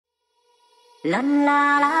lần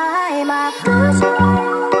là lại mà cứ chơi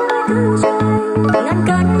ngăn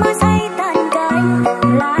cơn mưa say tan cánh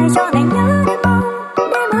lại cho ngày nhớ đêm mong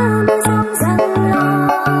để mơ mưa rong răng lối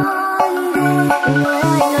về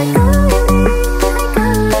người cứ yêu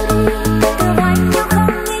đi cứ đánh nhau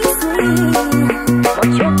không nghĩ suy một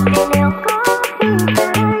chuyện thì nếu có khi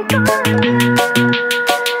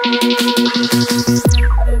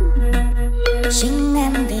chính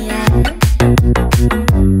em vì anh.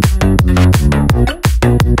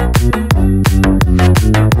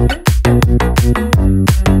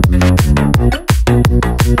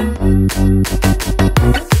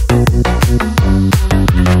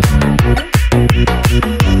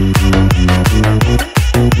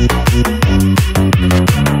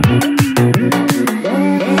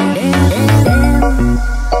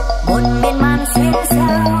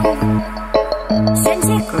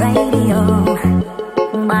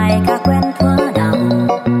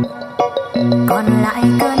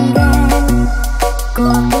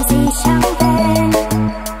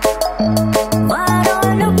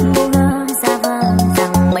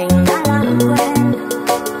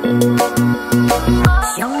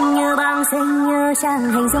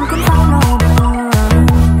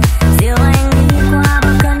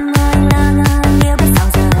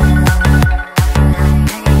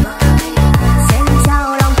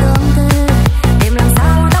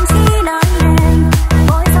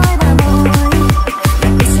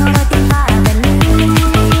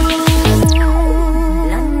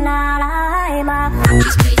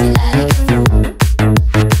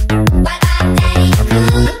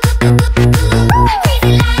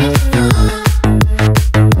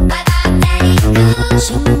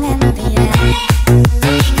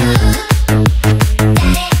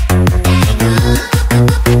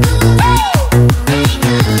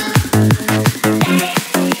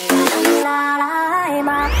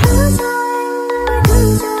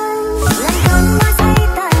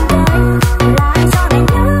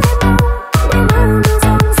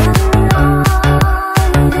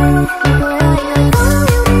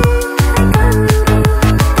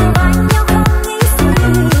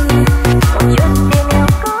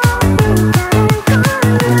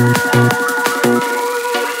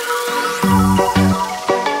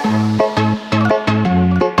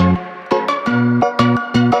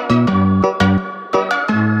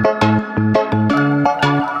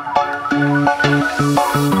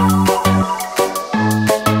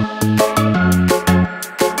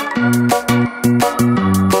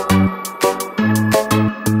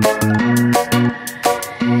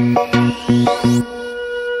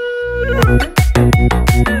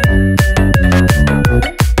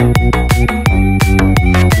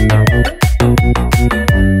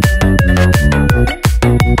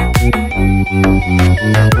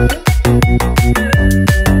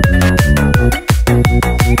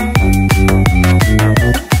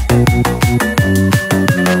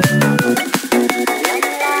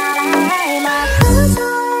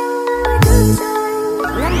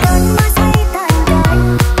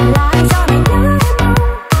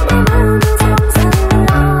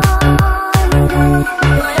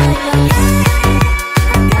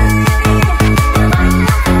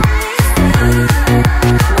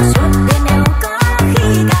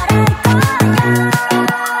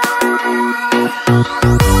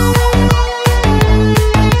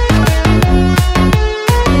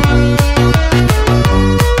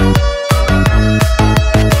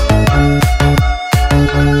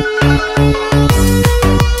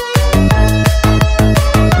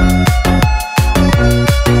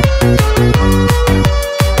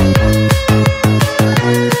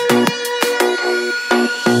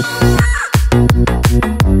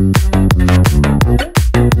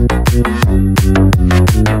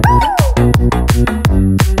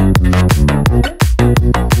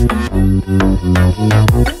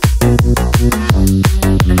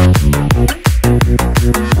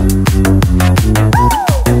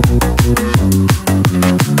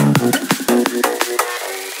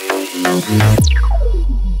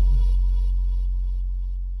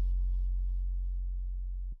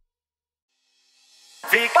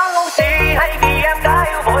 Vì có ngu si hay vì em đã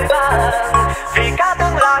yêu vội vàng, vì cả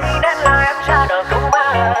tương lai nên là em ra nợ cứu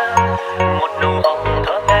mang. Một nụ hồng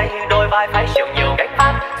thơ ngây đôi vai phải chịu nhiều gánh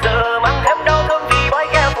vác, giờ mang thêm đau thương vì bói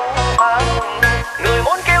gheo phũ phàng. Người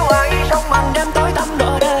muốn kêu ai trong màn đêm tối tăm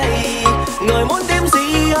ở đây, người muốn tìm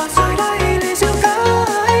gì ở dưới đây ly rượu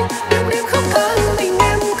cái đêm đêm không tan tình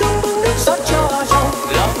em không bưng nước rót cho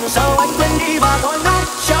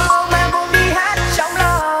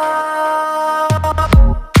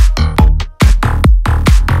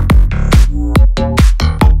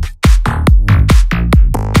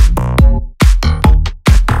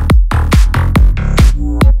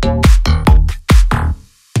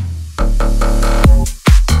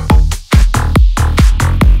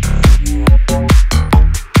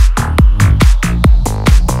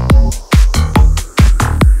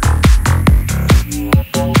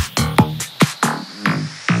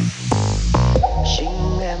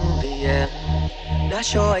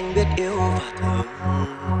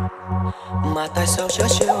chớ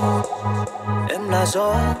chiều. Em là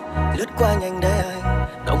gió lướt qua nhanh để anh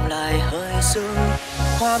động lại hơi sương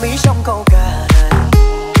hoa mỹ trong câu ca này,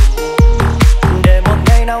 để một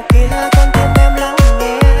ngày nào kia con tim em lắng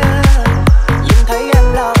nghe, nhìn thấy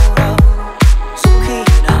em lao đầu dù khi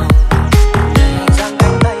nào để giang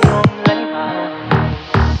cánh tay ôm lấy vào.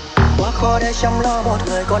 Quá khó để chăm lo một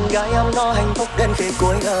người con gái ấm no hạnh phúc đến khi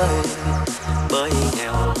cuối đời. Bởi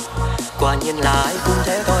nghèo quả nhiên là ai cũng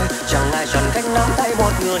thế thôi, chẳng ai chọn cách nắm tay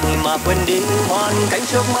một người mà quên đi hoàn cảnh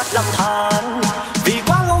trước mắt lầm than vì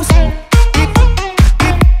quá ngu si.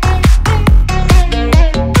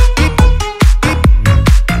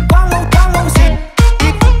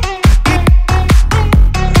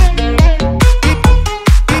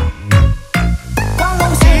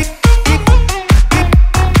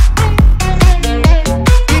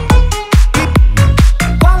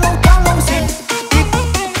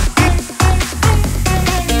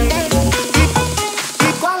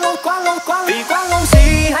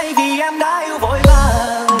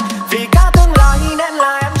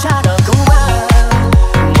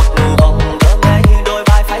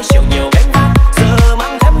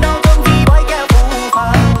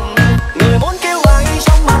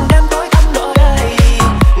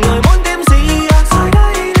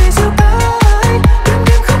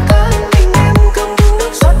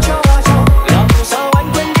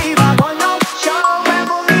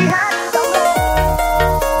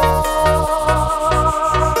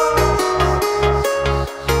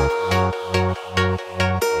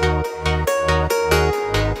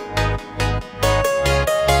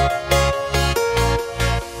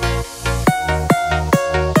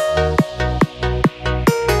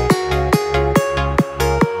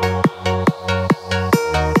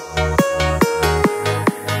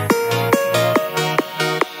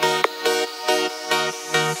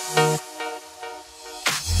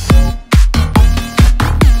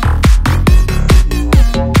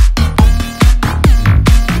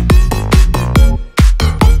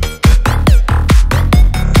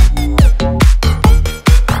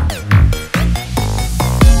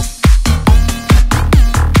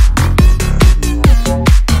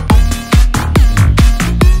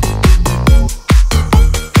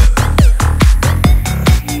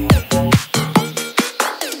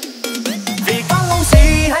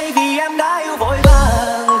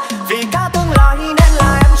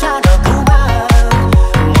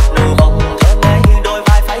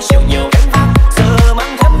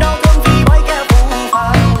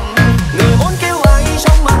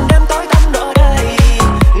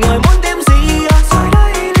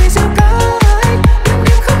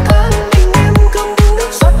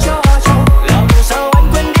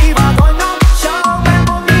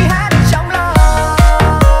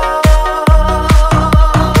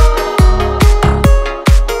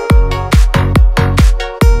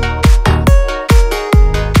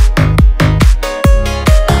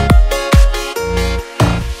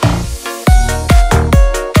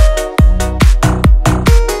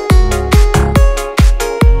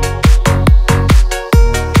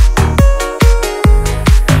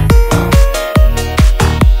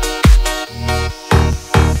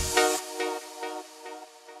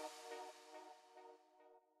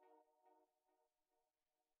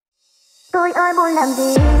 Tôi ơi buồn làm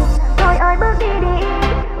gì, tôi ơi bước đi đi,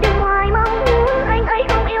 đừng hoài mong nhớ anh ấy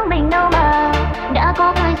không yêu mình đâu mà. Đã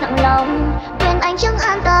có ai dặn lòng, khuyên anh chẳng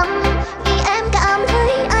an tâm, vì em cảm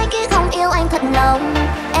thấy ai kia không yêu anh thật lòng.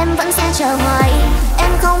 Em vẫn sẽ chờ hoài,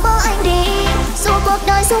 em không bỏ anh đi, dù cuộc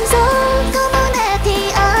đời sung sướng không muốn em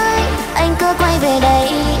thì anh cứ quay về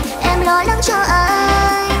đây, em lo lắng cho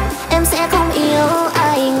ai, em sẽ không yêu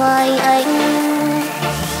ai ngoài anh.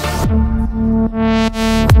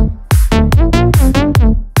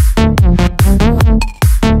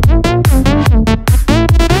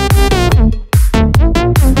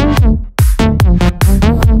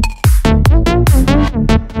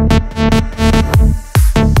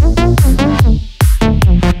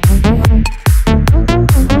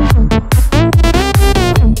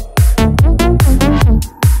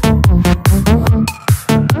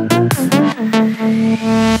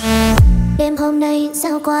 Đêm hôm nay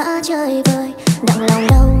sao quá trời vời, đặng lòng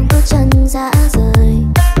đau bước chân rã rời.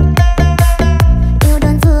 Yêu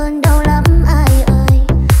đơn phương đau lắm ai ơi,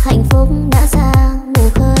 hạnh phúc đã xa mù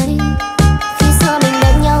khơi. Khi xưa mình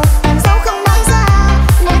bên nhau em dẫu không nói ra,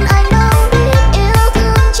 nên anh đâu biết yêu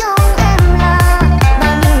thương trong em là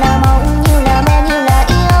bao nhiêu là mong, nhiều là mơ, nhiều là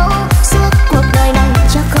yêu. Suốt cuộc đời này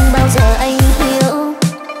chắc không bao giờ anh hiểu.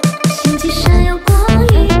 Nhưng chỉ sao yêu quá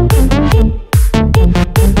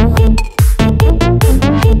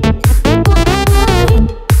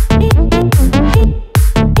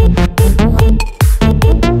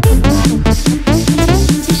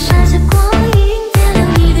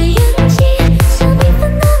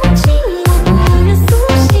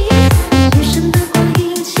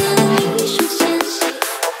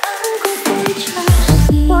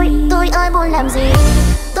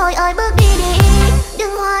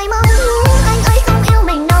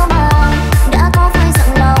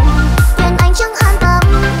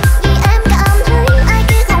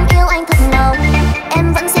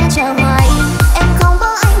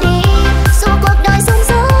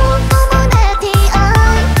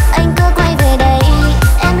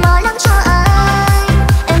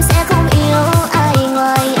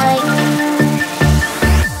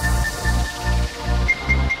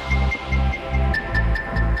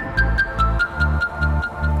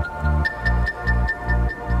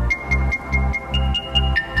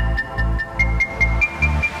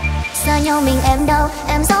có mình em đâu.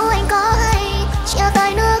 Em giấu anh có hay chia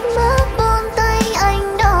tay nước mắt buông tay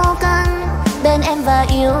anh đâu cần. Bên em và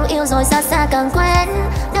yêu rồi xa xa càng quen.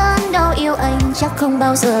 Đớn đau yêu anh chắc không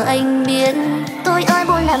bao giờ anh biết. Tôi ơi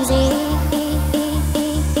buồn làm gì.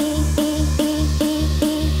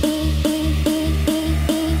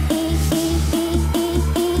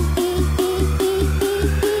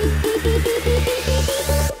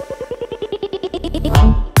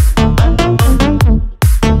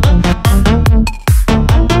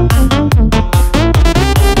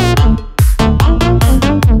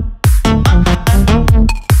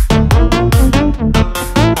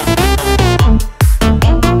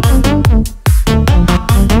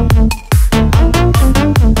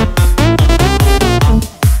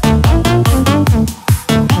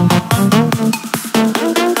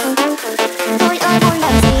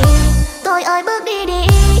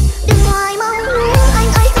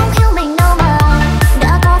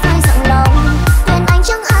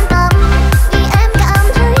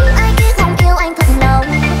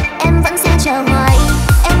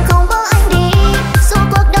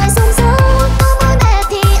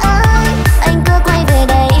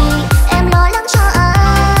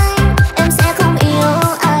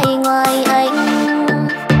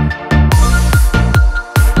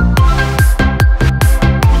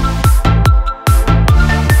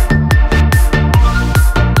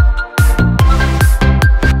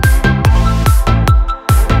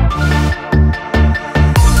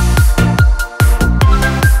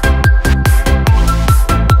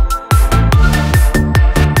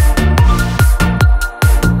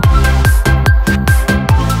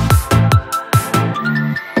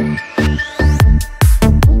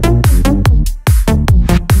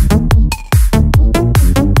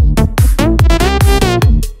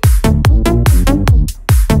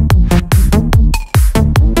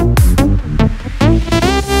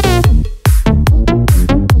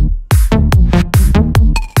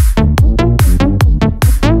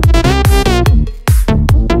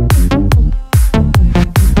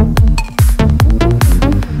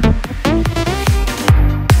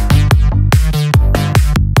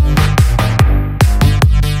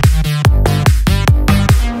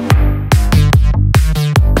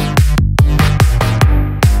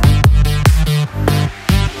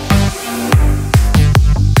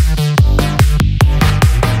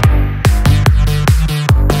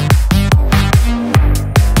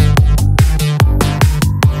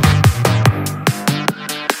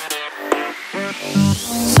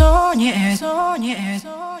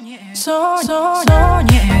 gió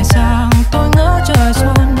nhẹ sang tôi ngỡ trời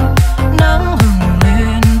xuân, nắng hừng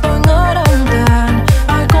lên tôi ngỡ đông tàn.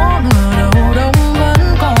 Ai có ngờ đâu đông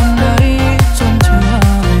vẫn còn đây, xuân chưa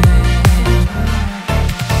về.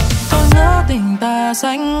 Tôi ngỡ tình ta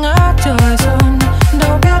xanh ngát trời xuân,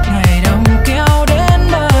 đâu biết ngày đông kéo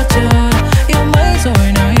đến bờ trời. Yêu mấy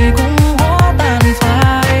rồi này cũng hóa tàn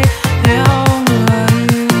phai theo người.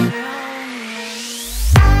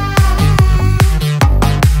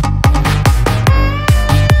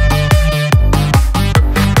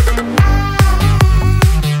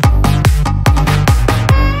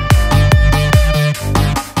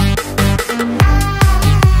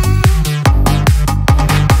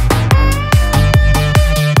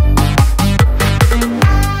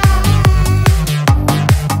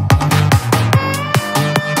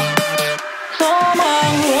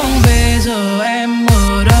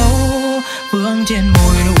 Trên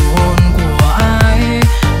môi nụ hôn của ai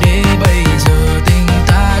để bây giờ tình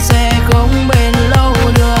ta sẽ không bền lâu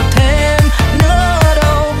được thêm nữa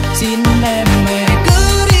đâu. Xin em hãy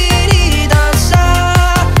cứ đi thật xa,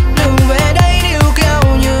 đừng về đây níu kéo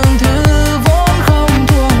những thứ vốn không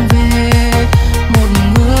thuộc về một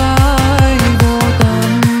người vô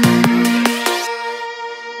tâm.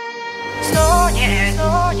 Gió nhẹ,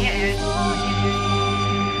 gió nhẹ, gió nhẹ.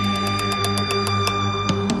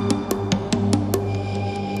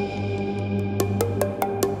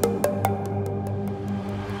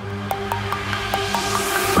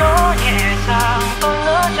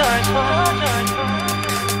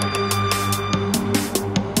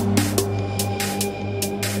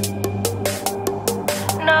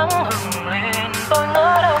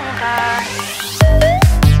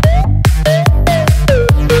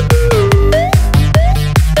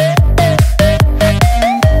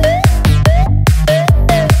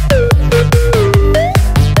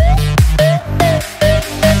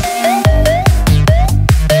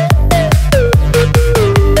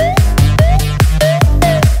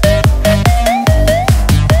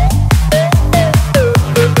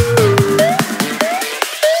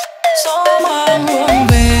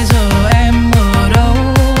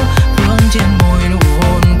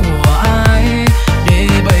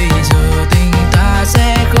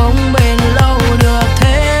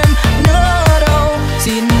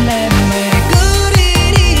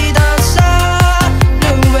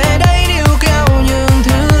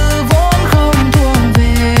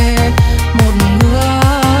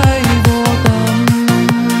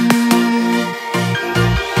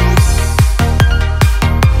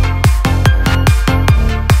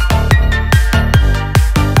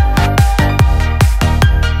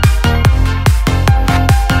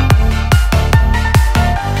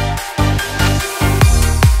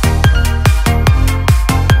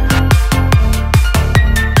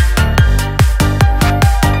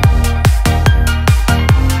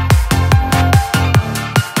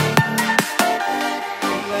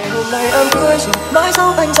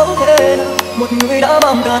 người đã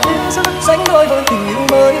bám cả thế giới sánh đôi với tình yêu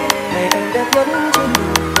mới. Ngày em đẹp nhất trên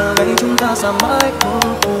đời và ngày chúng ta xa mãi không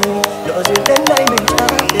từ. Lỡ duyên đến đây mình đã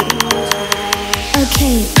đến rồi.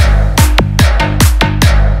 Okay.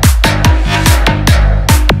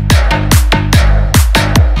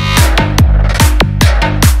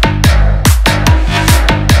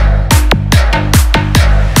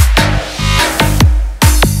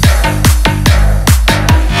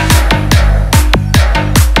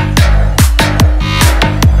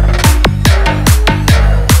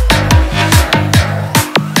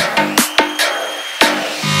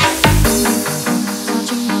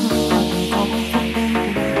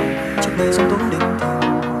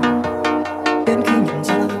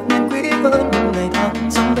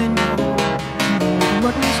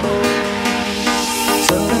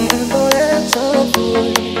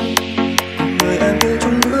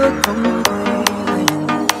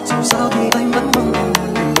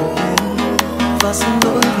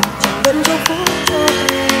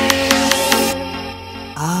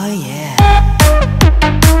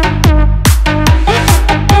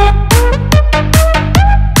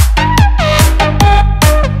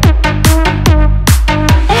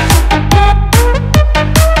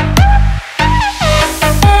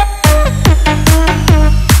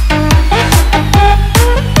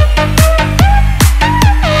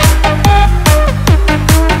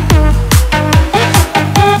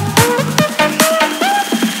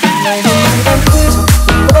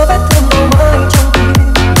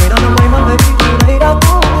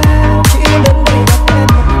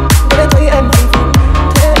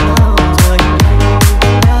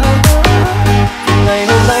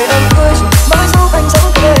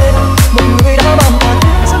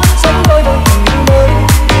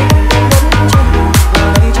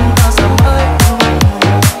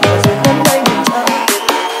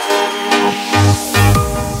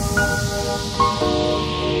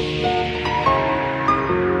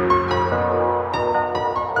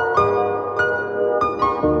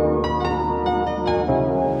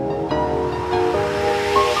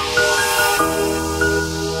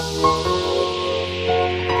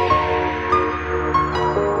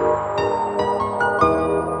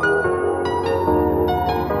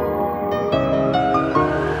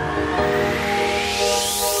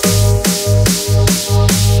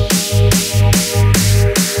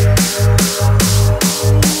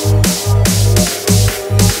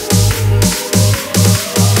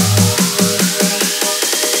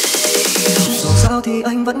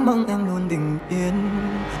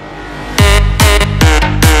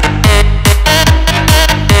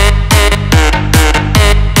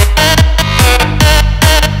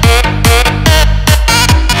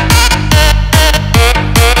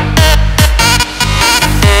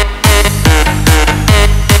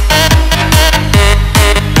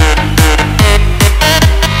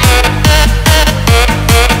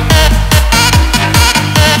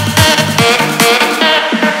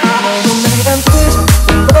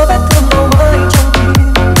 Vết thương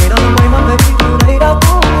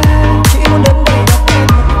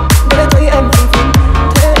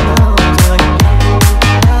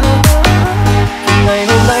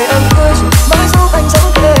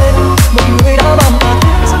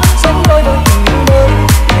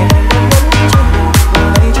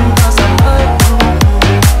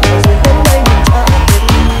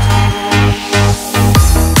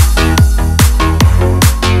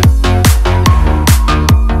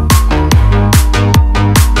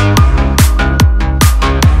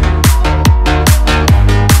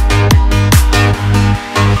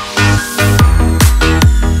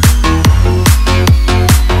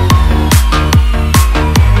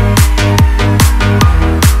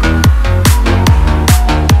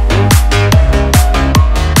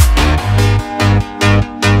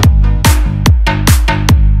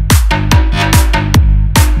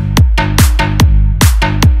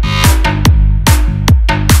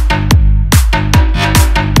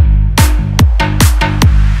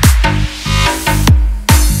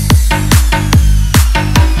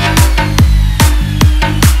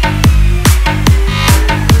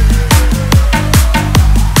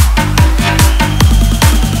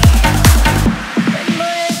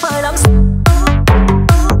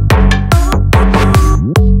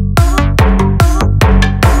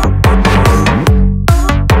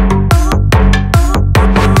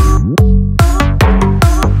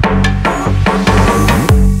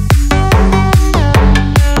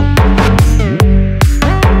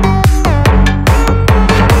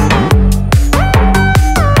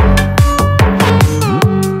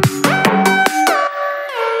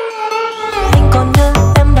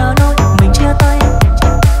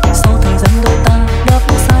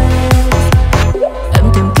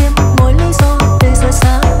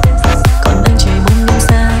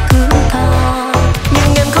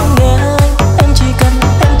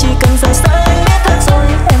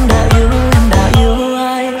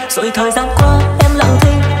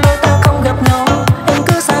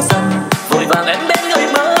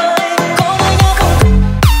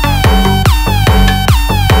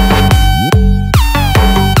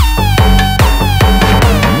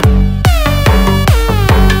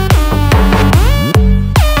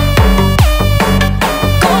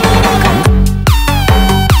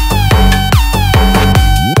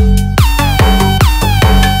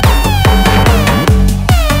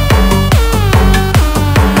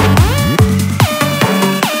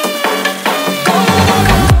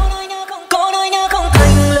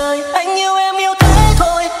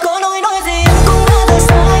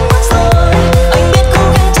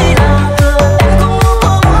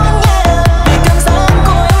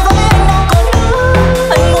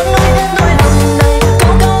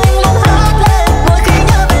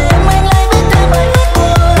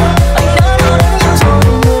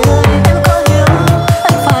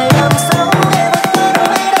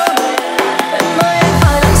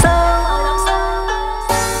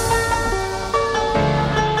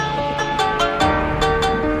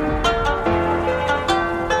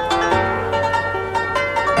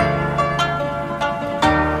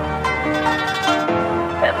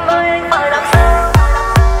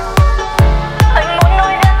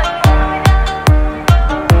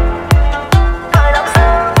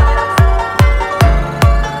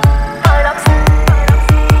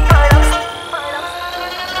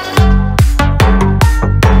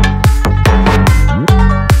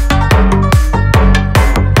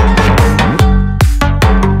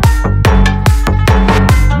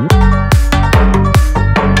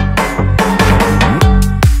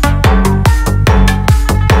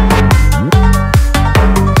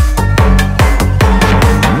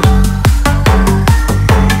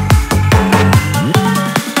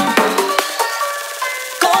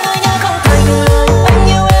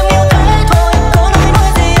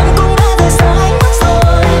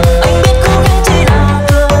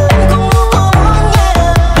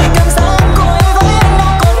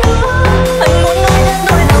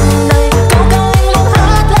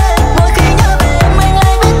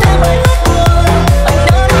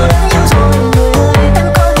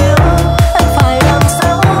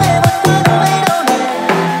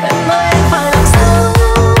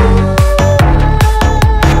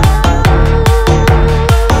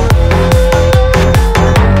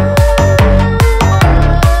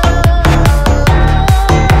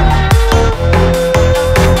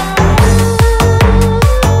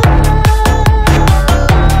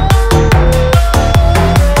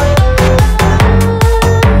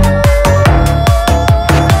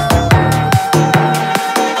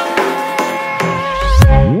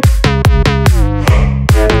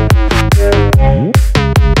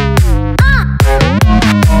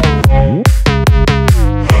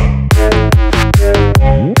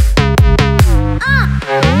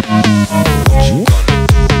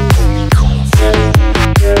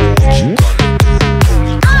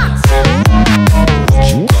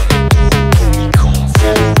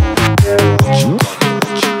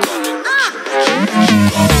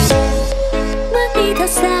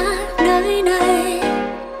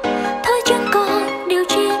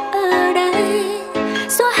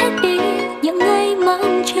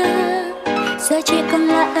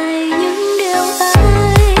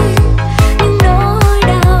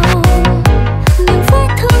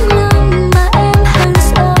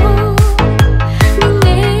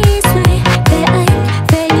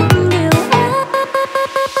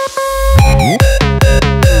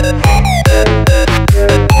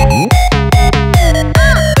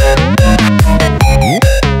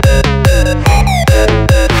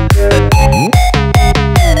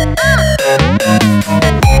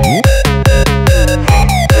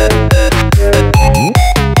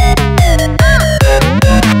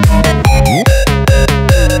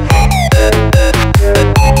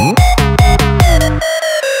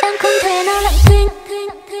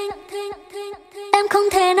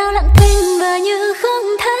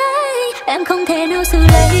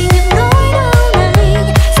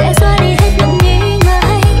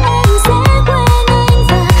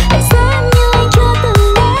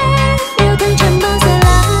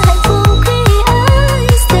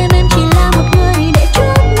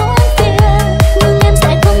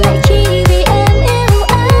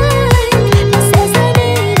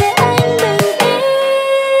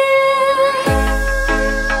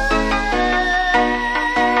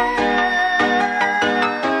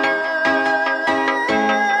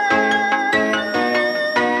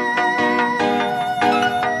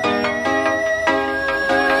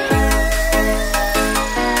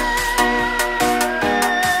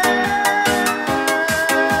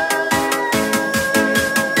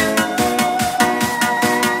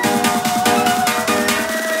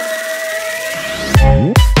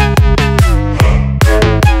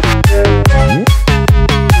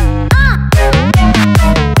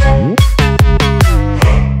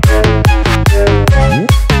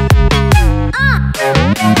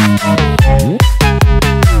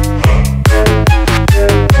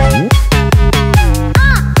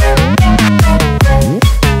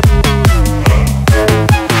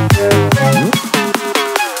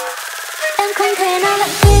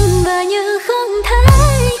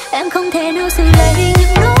thể nào xử lấy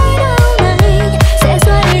những nỗi đau này, sẽ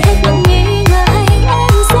xóa đi hết những nghi ngại. Em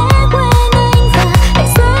sẽ quên anh và hãy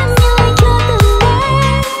xem như anh chưa từng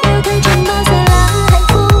đến. Yêu thương chẳng bao giờ là hạnh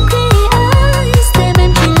phúc khi anh xem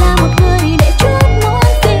em chỉ là một người để chút muộn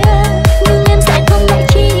phiền, nhưng em sẽ không ngại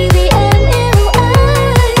chi vì em yêu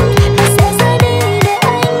anh và sẽ rời đi để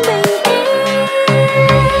anh bình yên.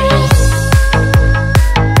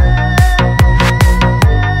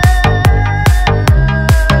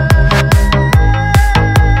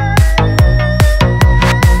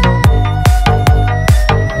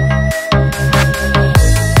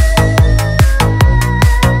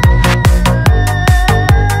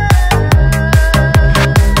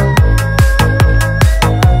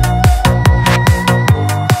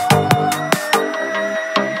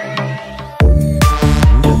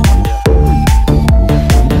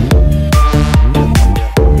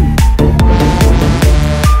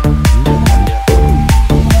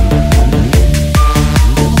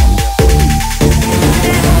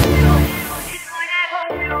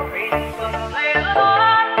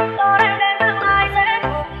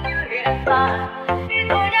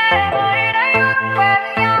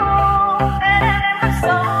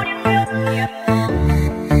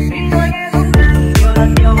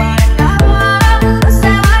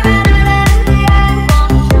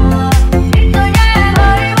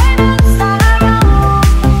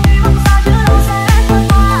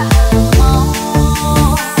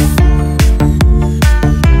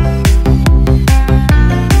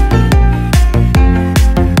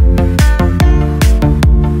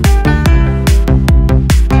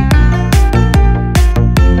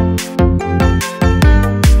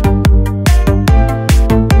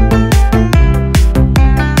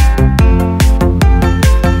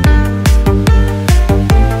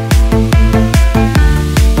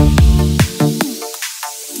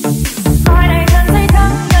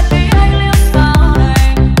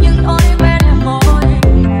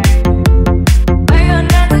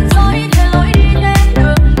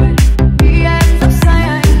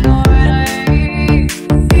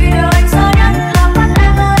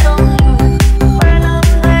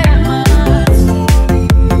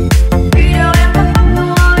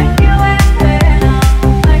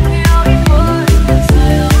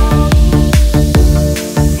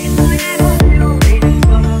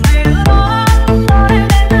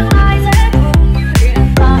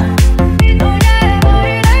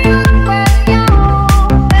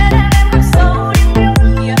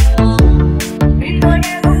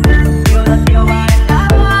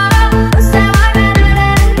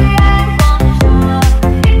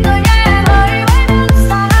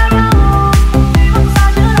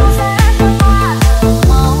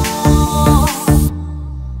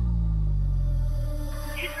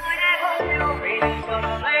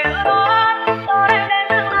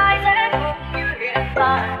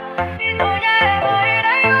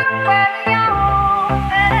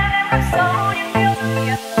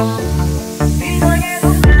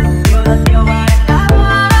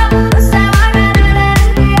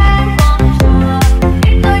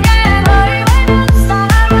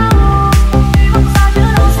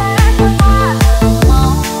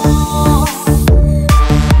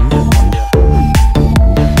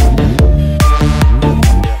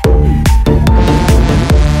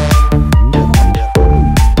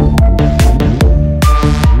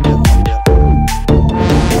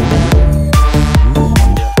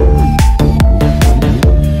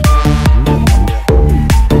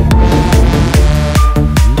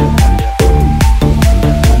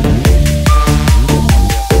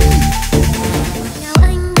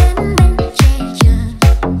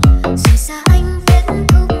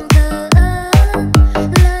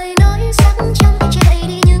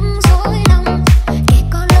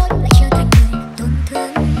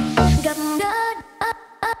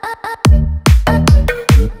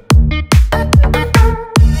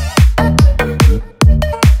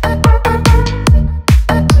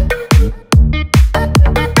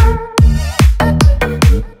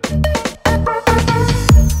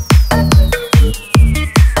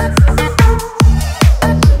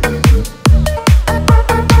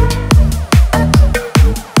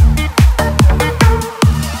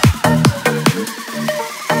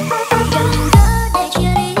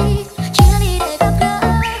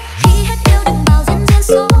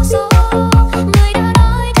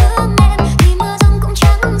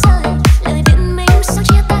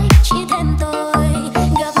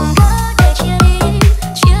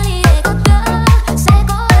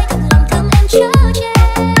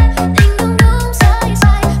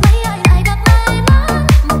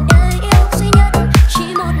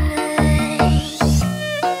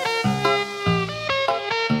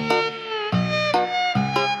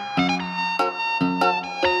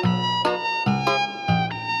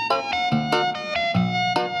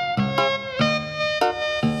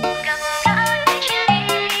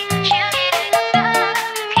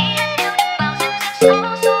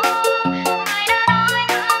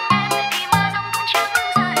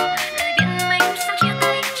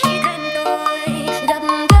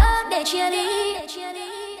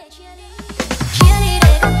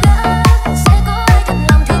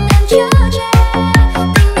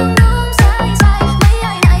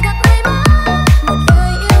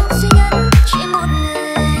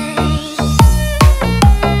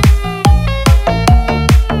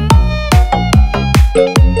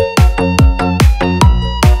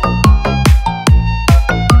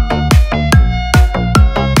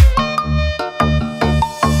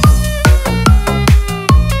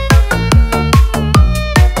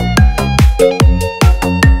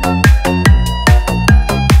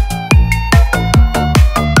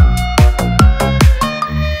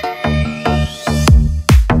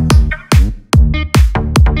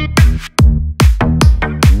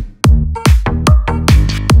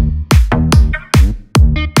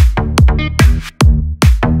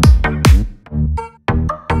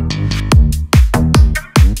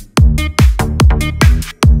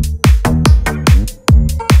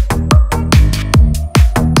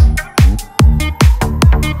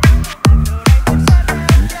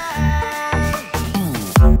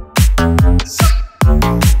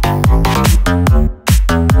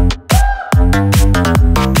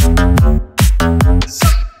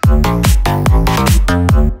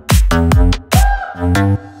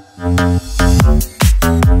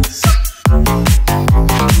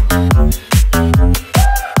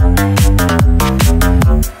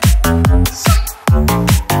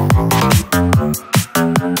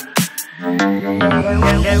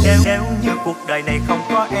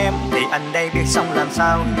 em thì anh đây biết xong làm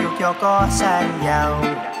sao yêu cho có sang giàu.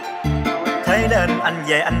 Thế nên anh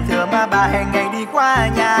về anh thưa má ba hẹn ngày đi qua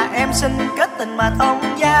nhà em xin kết tình mà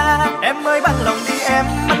thông gia. Em ơi bằng lòng đi em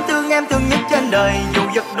thương nhất trên đời, dù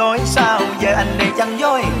giật đôi sao về anh đây chẳng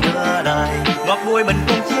dối nửa đời. Ngọt bùi mình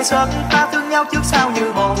cùng chia sớt, ta thương nhau trước sau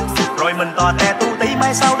như một, rồi mình tò te tu tí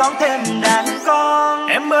mai sau đón thêm đàn con.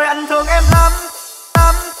 Em ơi anh thương em lắm.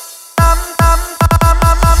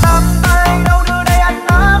 Tay đâu đưa đây anh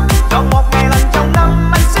nắm, chọn một ngày lành trong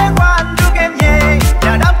năm anh sẽ qua anh rước em về.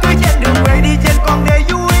 Nhà đám cưới trên đường về đi trên con đê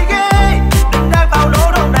vui ghê, đừng đang bao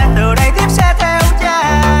đổ đông đàn từ đây tiếp sẽ theo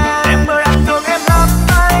cha. Em ơi anh thương em lắm.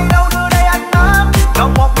 Tay đâu đưa đây anh nắm,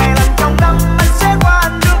 chọn một ngày lành trong năm anh sẽ qua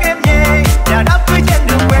anh rước em về. Nhà đám cưới trên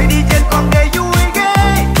đường về đi trên con đê vui ghê,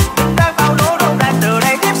 đừng đang bao đổ đông đàn từ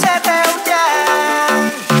đây tiếp sẽ theo cha.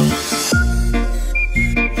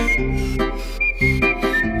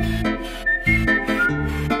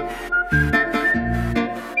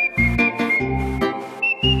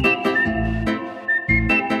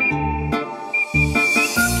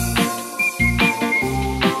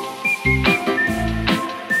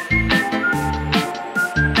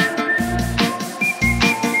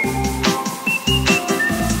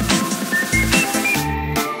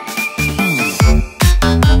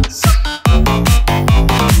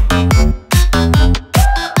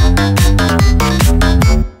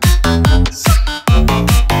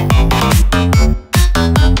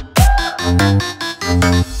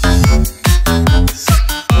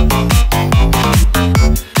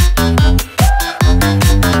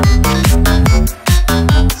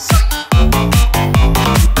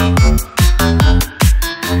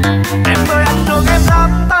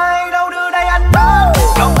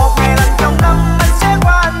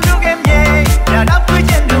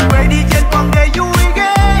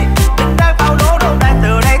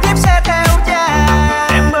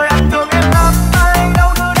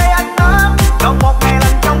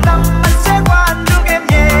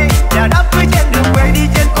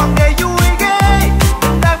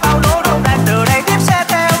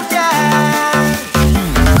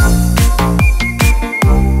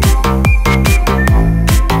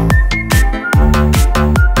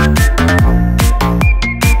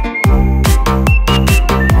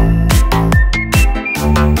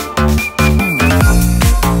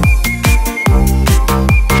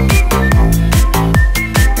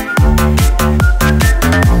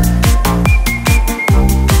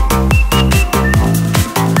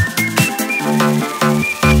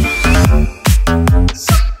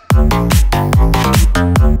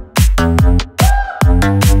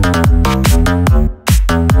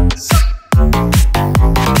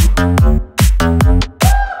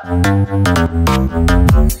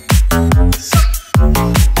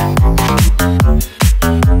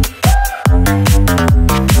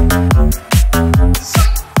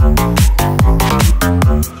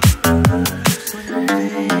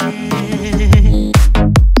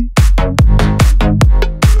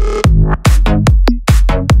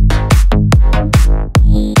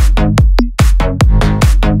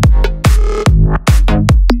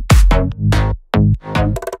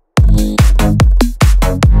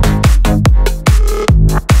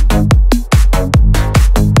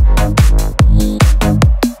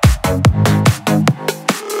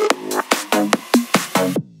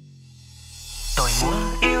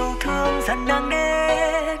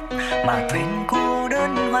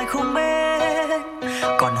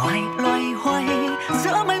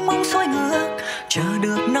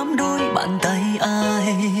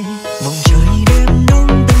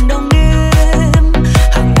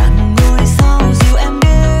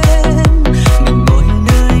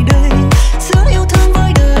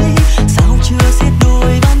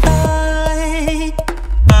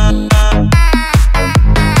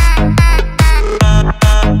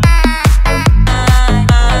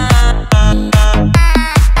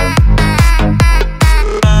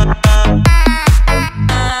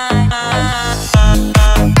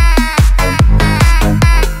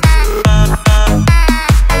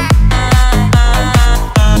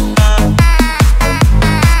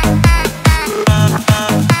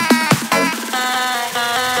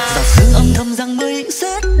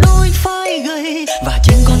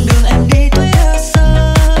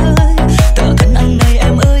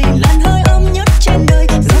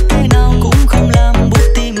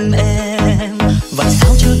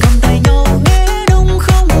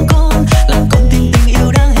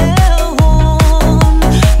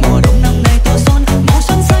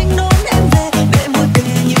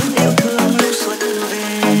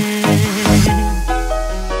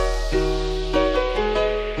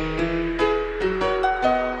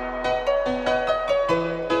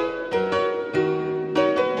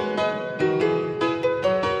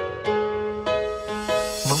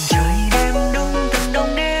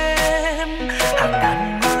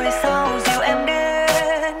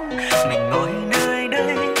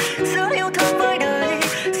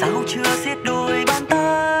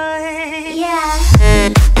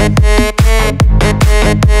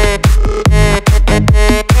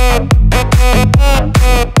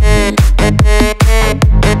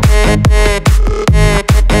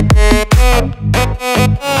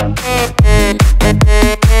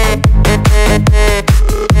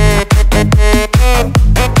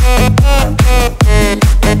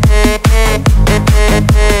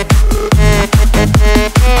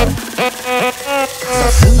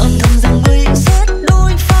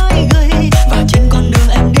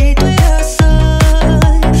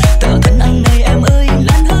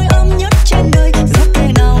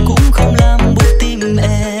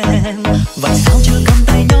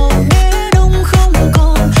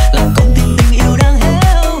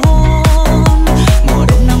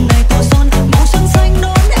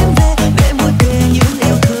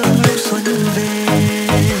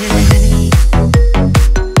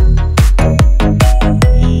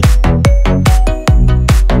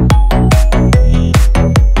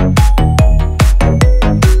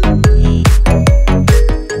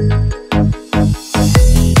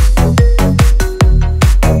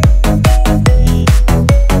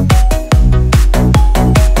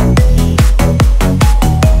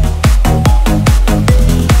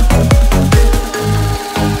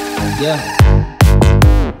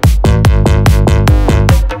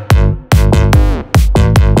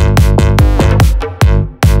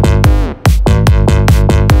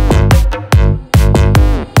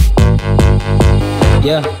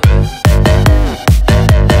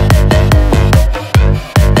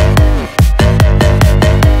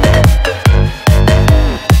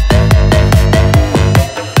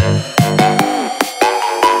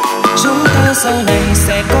 sau này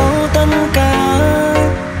sẽ có tất cả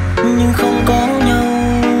nhưng không có nhau.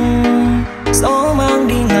 Gió mang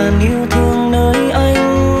đi ngàn yêu thương nơi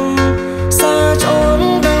anh xa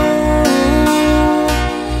chốn đâu.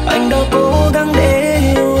 Anh đã cố gắng để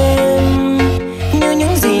yêu em như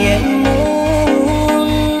những gì em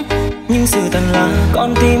muốn, nhưng sự thật là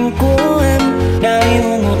con tim của em đã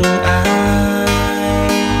yêu một ai.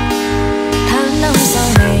 Tháng năm sau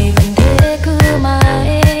này vẫn thế cứ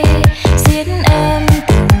mãi giết em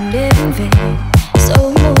từng đêm về,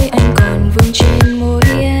 dấu môi anh còn vương trên môi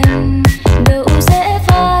em đâu dễ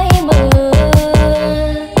phai mờ.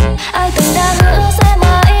 Ai từng đã hứa sẽ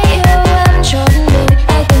mãi yêu em trọn đời,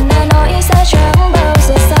 ai từng đã nói sẽ chẳng bao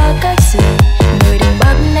giờ xa cách rời. Người đừng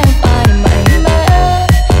bắt em phải mạnh mẽ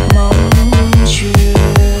mong chờ.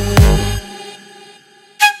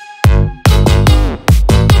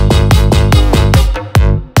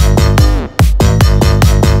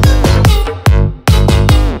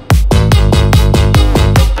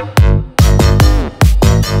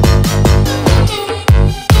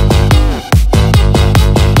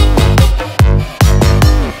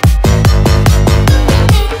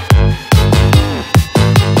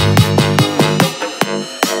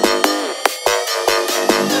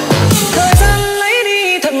 Thời gian lấy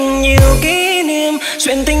đi thật nhiều kỷ niệm,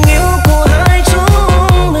 chuyện tình yêu của hai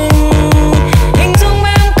chúng mình. Hình dung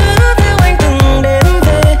em cứ theo anh từng đêm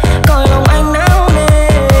về, cõi lòng anh nao nề.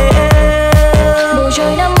 Bầu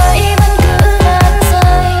trời năm ấy vẫn cứ ngàn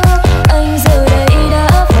xanh, anh giờ đây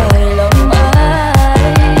đã phải lòng ai.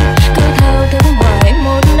 Cứ thao thức hoài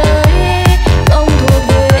một nơi không thuộc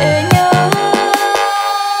về nhau.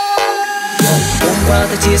 Hôm qua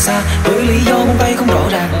ta chia xa với lý do buông tay không rõ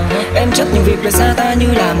ràng. Em trách những việc rời xa ta như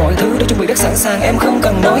là mọi thứ đã chuẩn bị rất sẵn sàng. Em không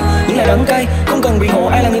cần nói những lời đắng cay, không cần bị hộ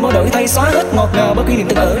ai là người mau đổi thay. Xóa hết ngọt ngào bất kỳ niềm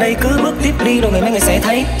tin ở đây, cứ bước tiếp đi rồi ngày mai người sẽ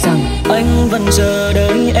thấy rằng anh vẫn chờ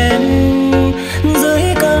đợi em dưới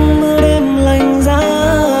cơn mưa đêm lạnh giá.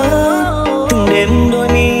 Từng đêm đôi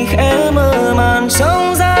mi khẽ mơ màng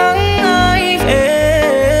trong dáng ai về.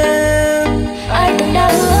 Ai từng đã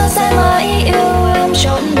hứa sẽ mãi yêu em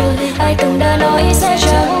trọn đời, ai từng đã nói sẽ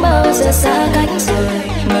chẳng bao giờ xa cách rời.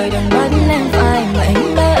 Người đừng bắt em phải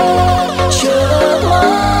mạnh mẽ chờ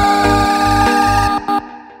mong.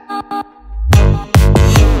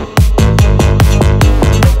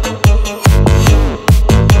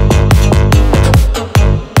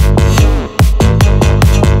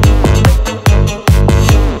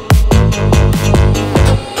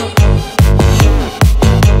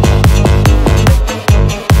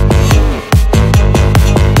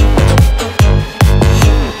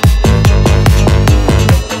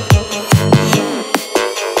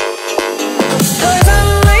 Thời gian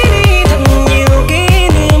lấy đi thật nhiều kỷ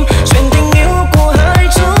niệm, chuyện tình yêu của hai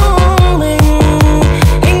chúng mình.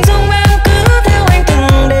 Hình dung em cứ theo anh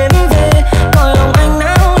từng đêm về, cõi lòng anh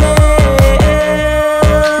nao nề.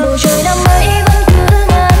 Bầu trời năm ấy vẫn cứ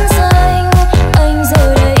ngàn xanh, anh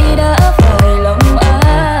giờ đây đã phải lòng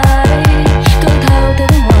ai. Cứ thao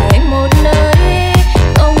thức hoài một nơi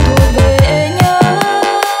không thuộc về nhau.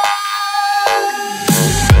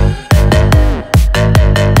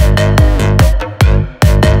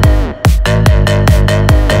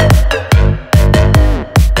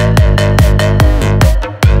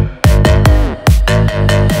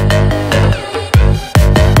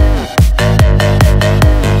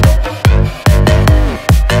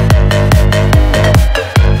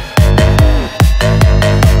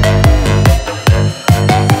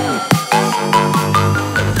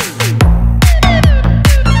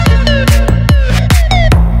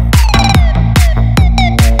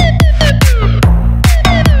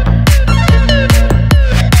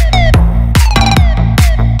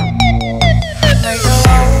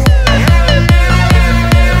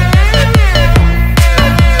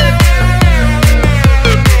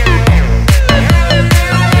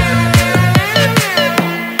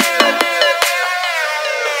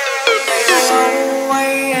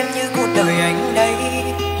 Quay em như cuộc đời anh đây,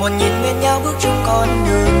 một nhìn bên nhau bước chung con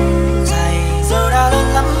đường dài. Giờ đã lớn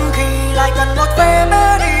lắm khi lại cần một vé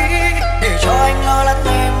bé đi, để cho anh lo lắng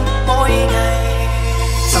em mỗi ngày.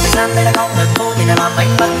 Sau thời gian đây đã không ngừng vô tình đã làm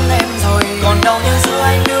anh mất em rồi, còn đâu như xưa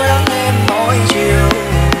anh đưa đón em mỗi chiều.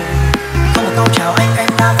 Không một câu chào anh em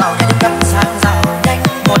đã vào nhà những cánh sáng rào nhanh,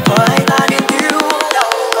 một thuở hay ta điên thiếu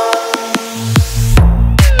đâu còn.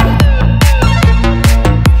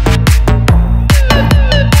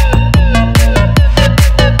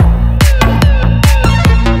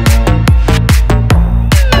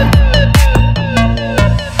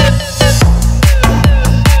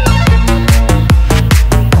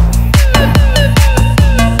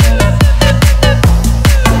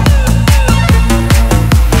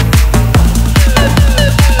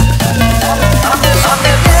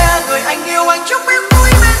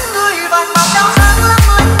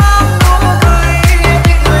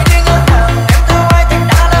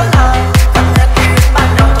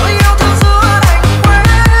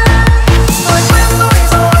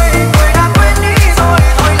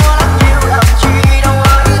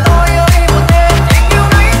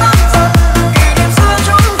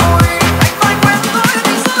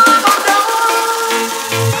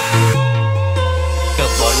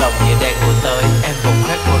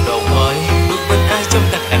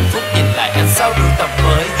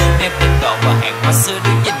 và hàng hoa xưa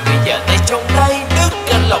đứng nhìn bây giờ tay trong tay. Nước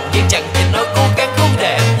canh lòng như chẳng thể nói cố gắng không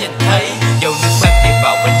để em nhìn thấy. Dầu nước mắt đi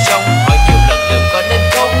vào bên trong, hỏi nhiều lần liệu có nên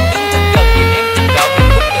không. Đứng thật gần nhìn em thật cao bên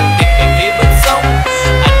khúc đường tìm về phía bên sông.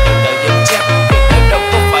 Anh đừng đợi dần chắc, việc em đâu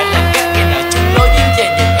có phải là cách ngày nào chung lối như vậy.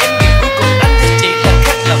 Nhìn em nghĩ cuối cùng anh thì chỉ là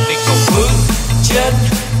khách làm việc còn vương trên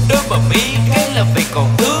đôi bờ mi cái là vì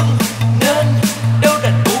còn thương nên đâu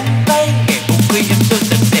đành buông tay. Ngày buông khuya em tôi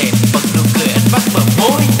tình đẹp bật nụ cười anh bắt bờ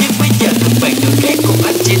môi, nhưng bây giờ được bạn người khác cùng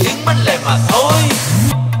anh chỉ đứng bên lề mà thôi.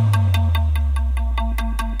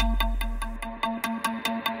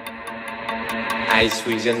 Ai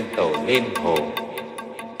suy dân tổ nên hồn,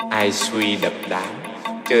 ai suy đập đá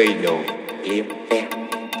chơi đồ liếm phét.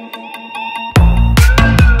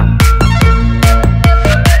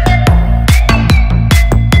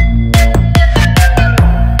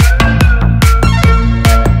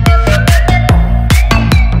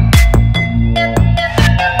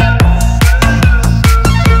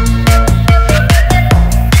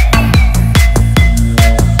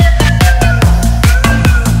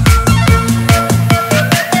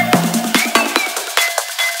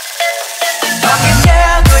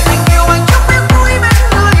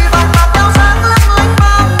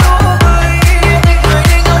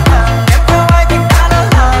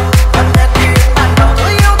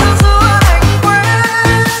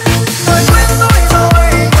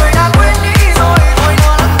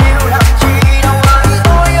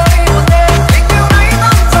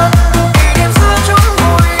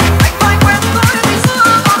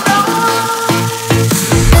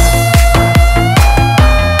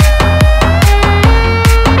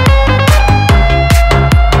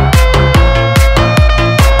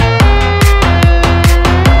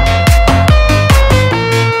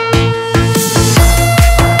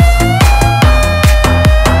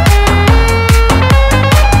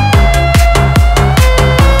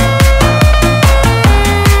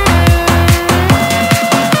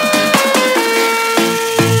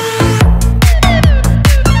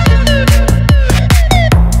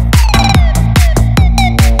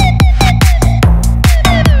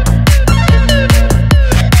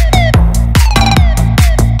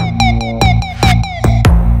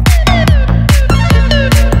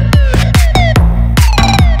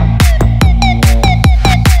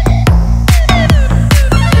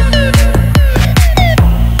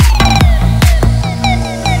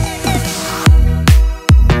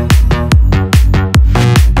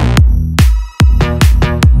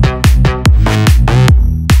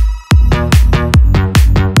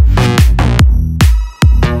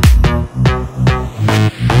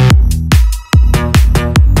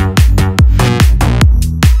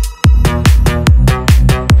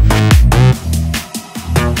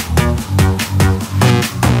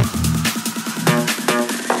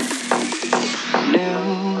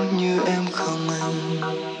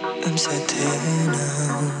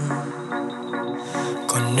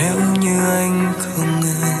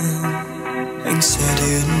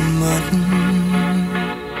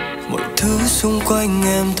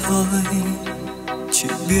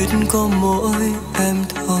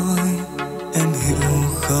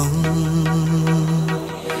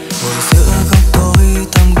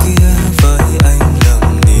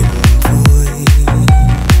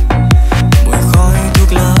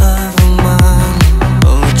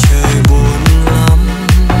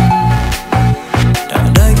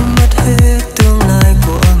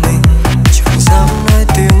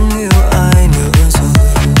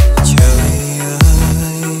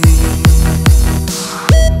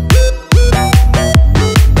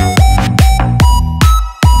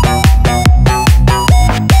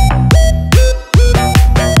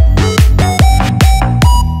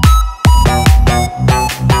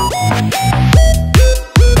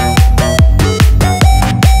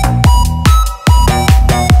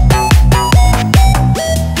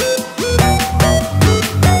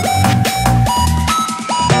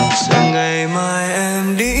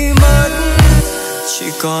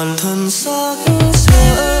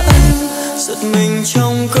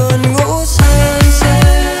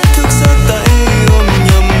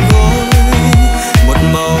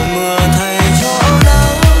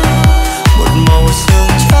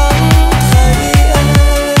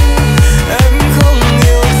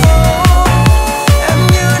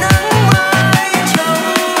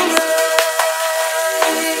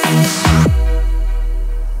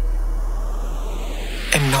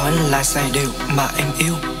 Giai điệu mà em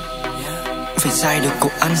yêu vì giai điệu của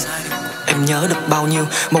anh em nhớ được bao nhiêu.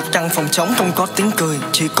 Một căn phòng trống không có tiếng cười,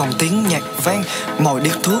 chỉ còn tiếng nhạc vang. Mồi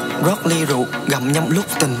điếu thuốc, rót ly rượu, gặm nhâm lúc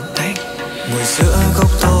tình tan. Ngồi giữa góc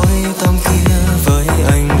tối tăm kia với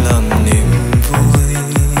anh làm niềm vui.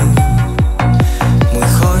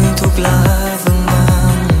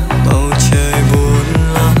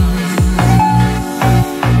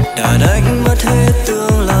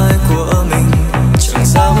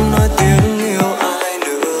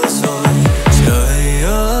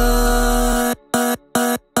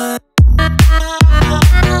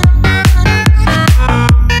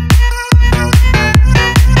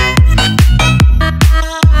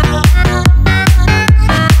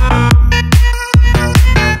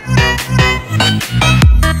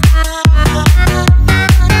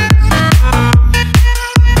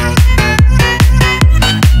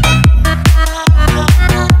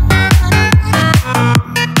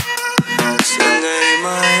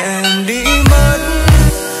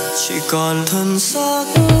 còn thân xác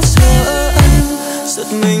sợ anh giật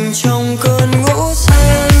mình trong cơn ngủ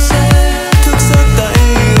say, thức giấc tay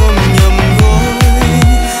ôm nhầm gối,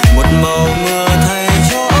 một màu mưa thay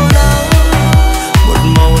cho nắng, một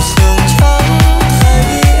màu sương trắng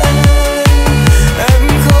thay em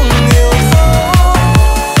không yêu dấu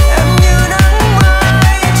em như nắng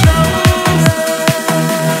mai trong đời.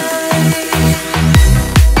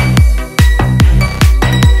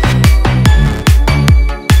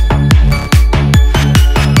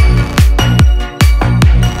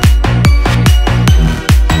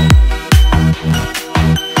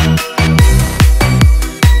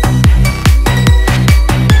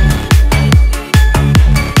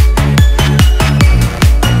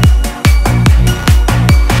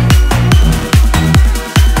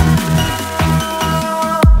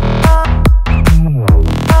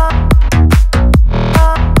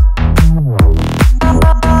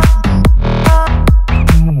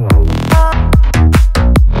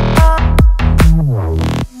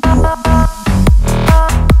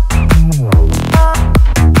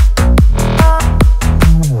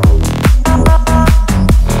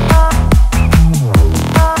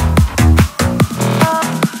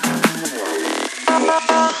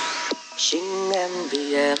 Chính em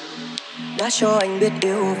vì em đã cho anh biết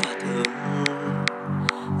yêu và thương,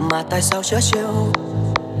 mà tại sao chớ trêu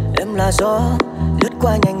em là gió lướt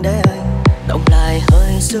qua nhanh để anh động lại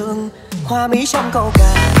hơi sương hoa mỹ trong câu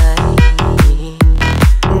ca này,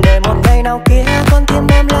 để một ngày nào kia con tim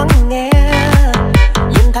em lắng nghe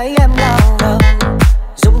nhìn thấy em lao đầu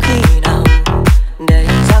dũng khí nào để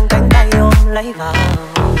giang cánh tay ôm lấy vào.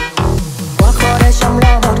 Quá khó để chăm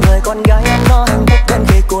lo một người con gái em nó hạnh phúc đến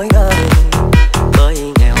khi cuối đời,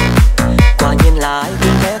 bởi nghèo quả nhiên là ai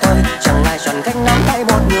cũng thế thôi, chẳng ai chọn cách nắm tay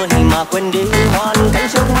một người mà quên đi hoàn cảnh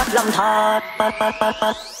trước mắt lầm tha.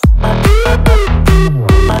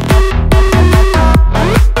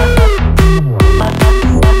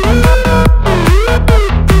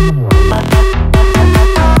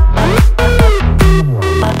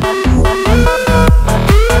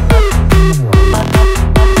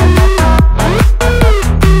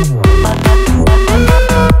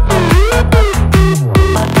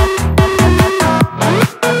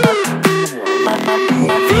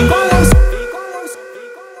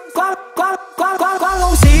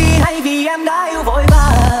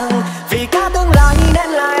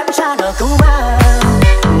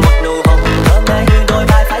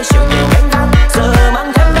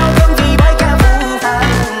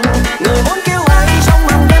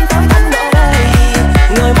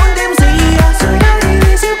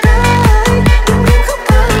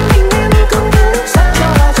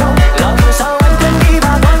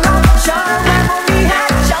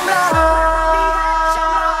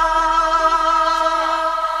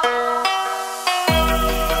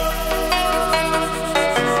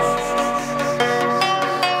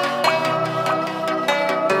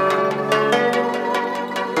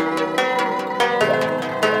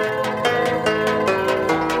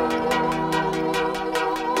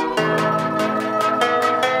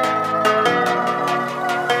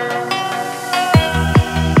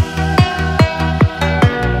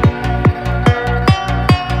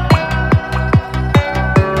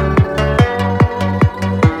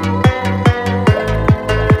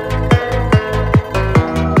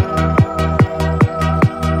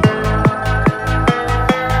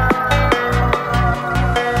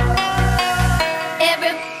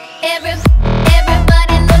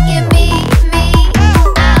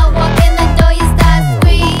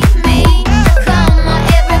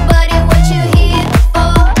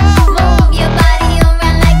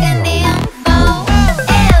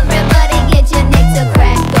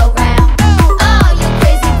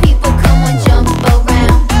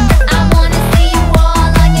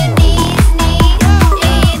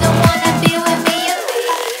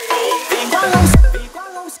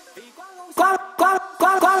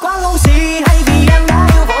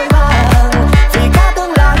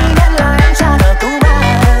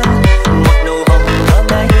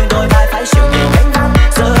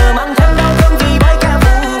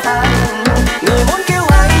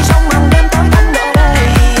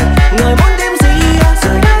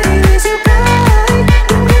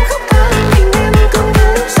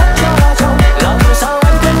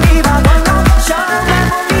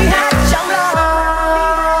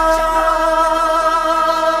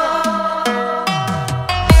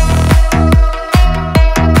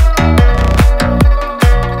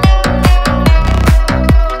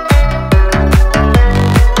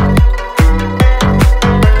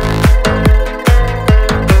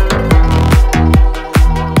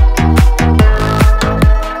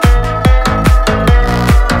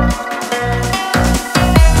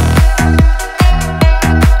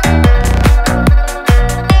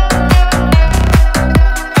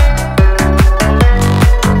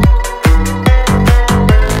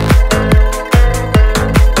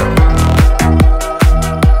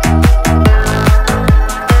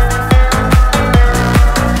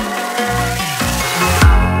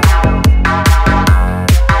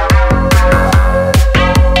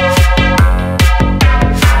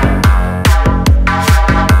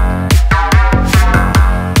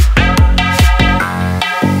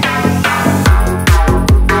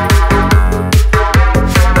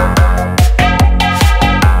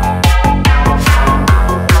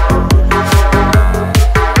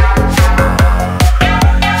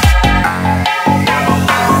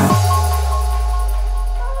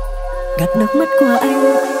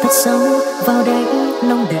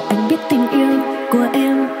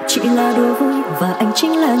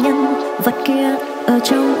 ở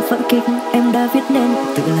trong vở kịch em đã viết nên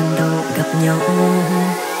từ lần đầu gặp nhau.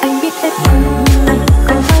 Anh biết hết nhưng anh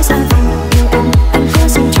không phải ra vòng yêu em. Anh có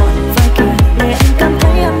xin chọn vai kia để anh cảm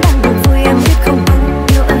thấy em đang được vui. Em biết không anh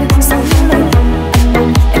yêu anh sau những lời lòng anh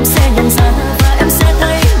mong em sẽ nhận ra và em sẽ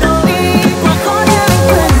thay đổi. Và khó để anh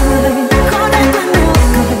quên người, khó để quên nụ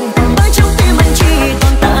cười, bởi trong tim anh chỉ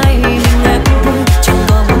tồn tại mình em thôi. Chẳng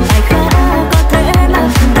có một ai khác có thể làm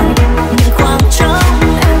đầy những khoảng trống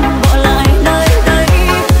em bỏ lại nơi đây.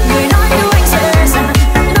 Người nói yêu anh dễ dàng,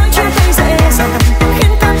 nói chuyện anh dễ dàng,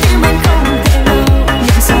 khiến con tim anh không thể nào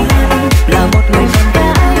nhận ra anh là một người con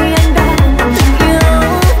gái anh đã từng yêu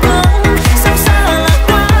thương. Sao xa là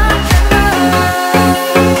quá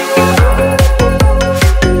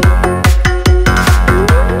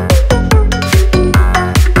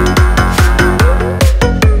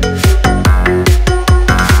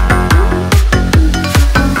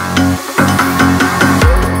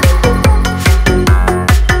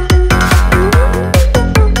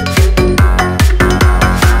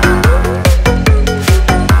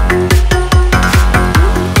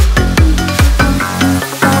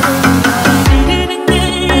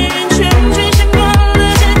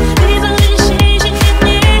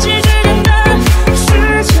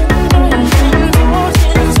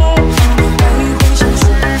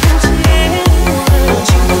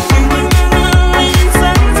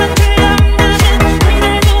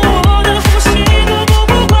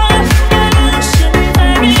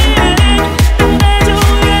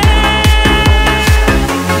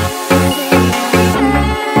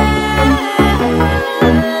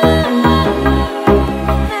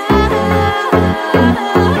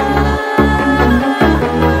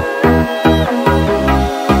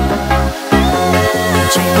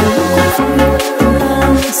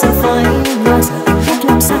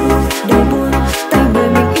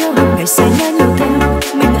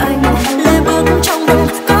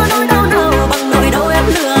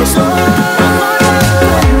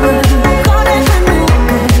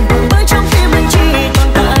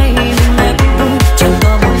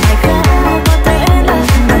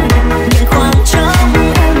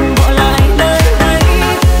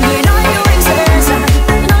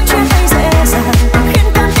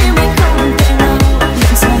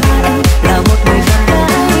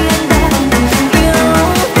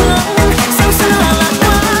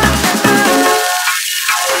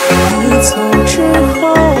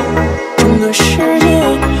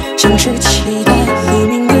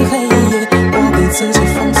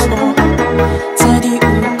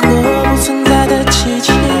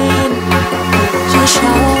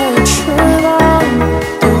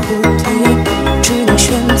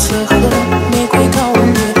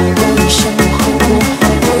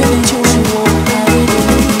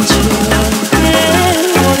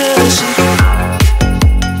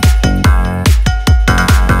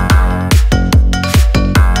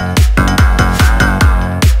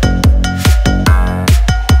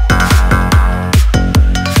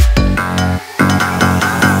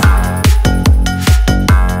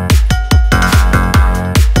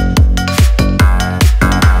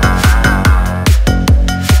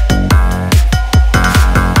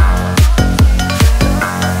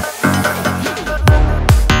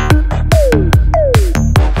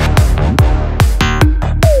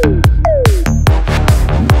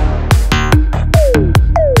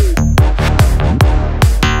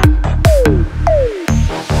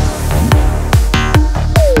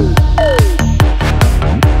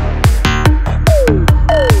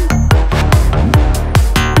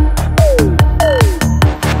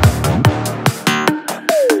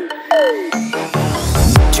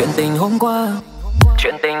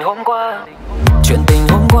Chuyện tình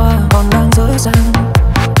hôm qua còn đang dở dang,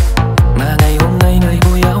 mà ngày hôm nay người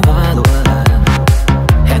vui áo hoa lụa.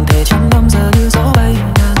 Hẹn thề trăm năm giờ như gió bay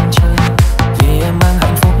ngang trời, vì em mang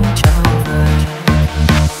hạnh phúc trao về.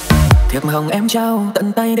 Thiệp hồng em trao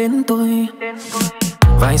tận tay đến tôi,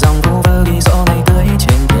 vài dòng vu vơ ghi rõ ngày cưới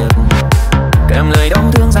trên thiệp, kèm lời đau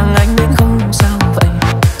thương rằng anh đến không sao vậy.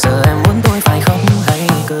 Giờ em muốn tôi phải khóc hay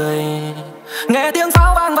cười, nghe tiếng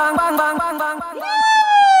pháo vang vang vang vang vang vang.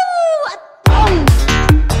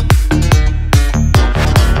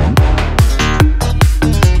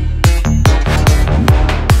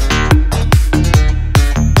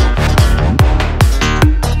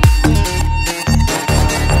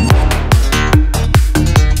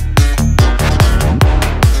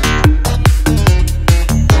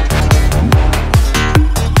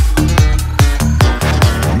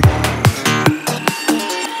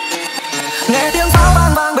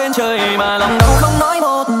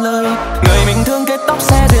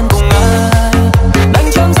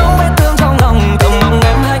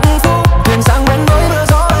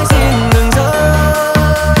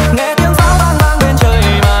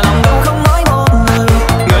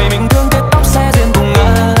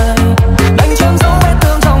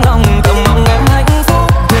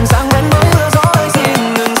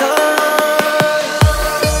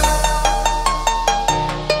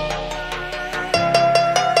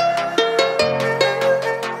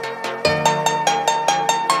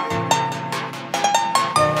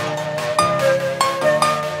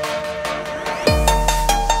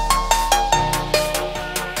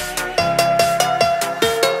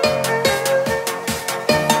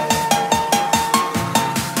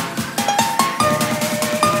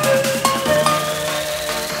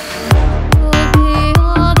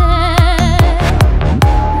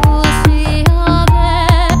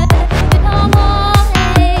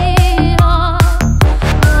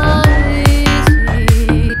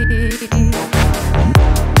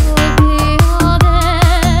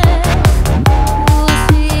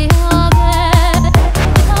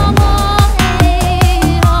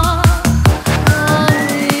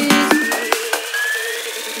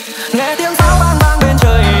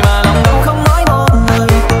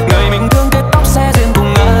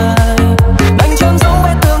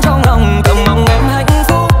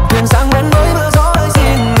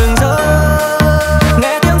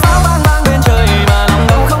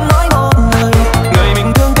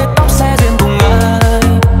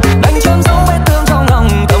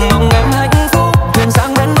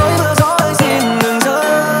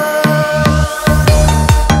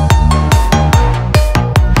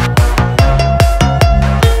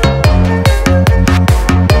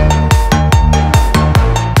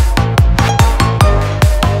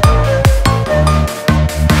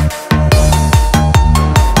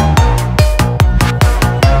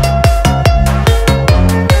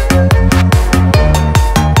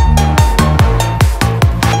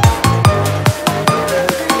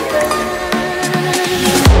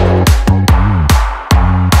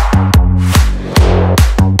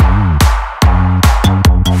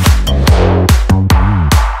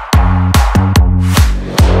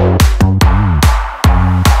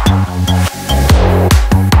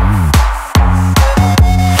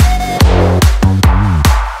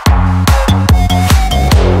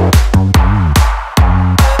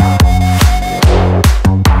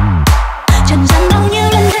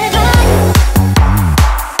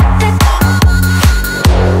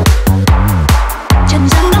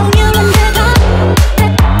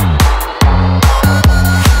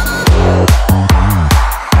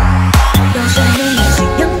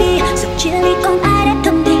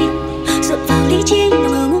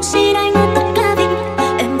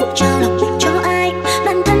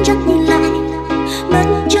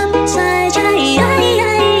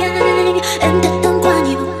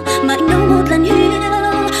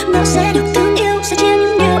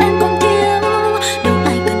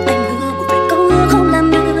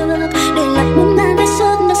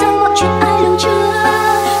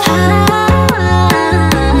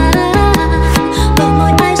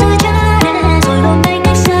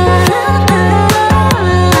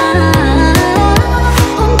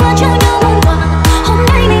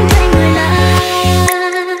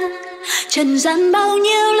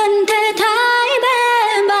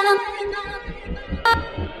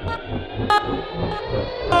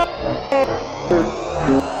 Thank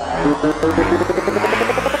you.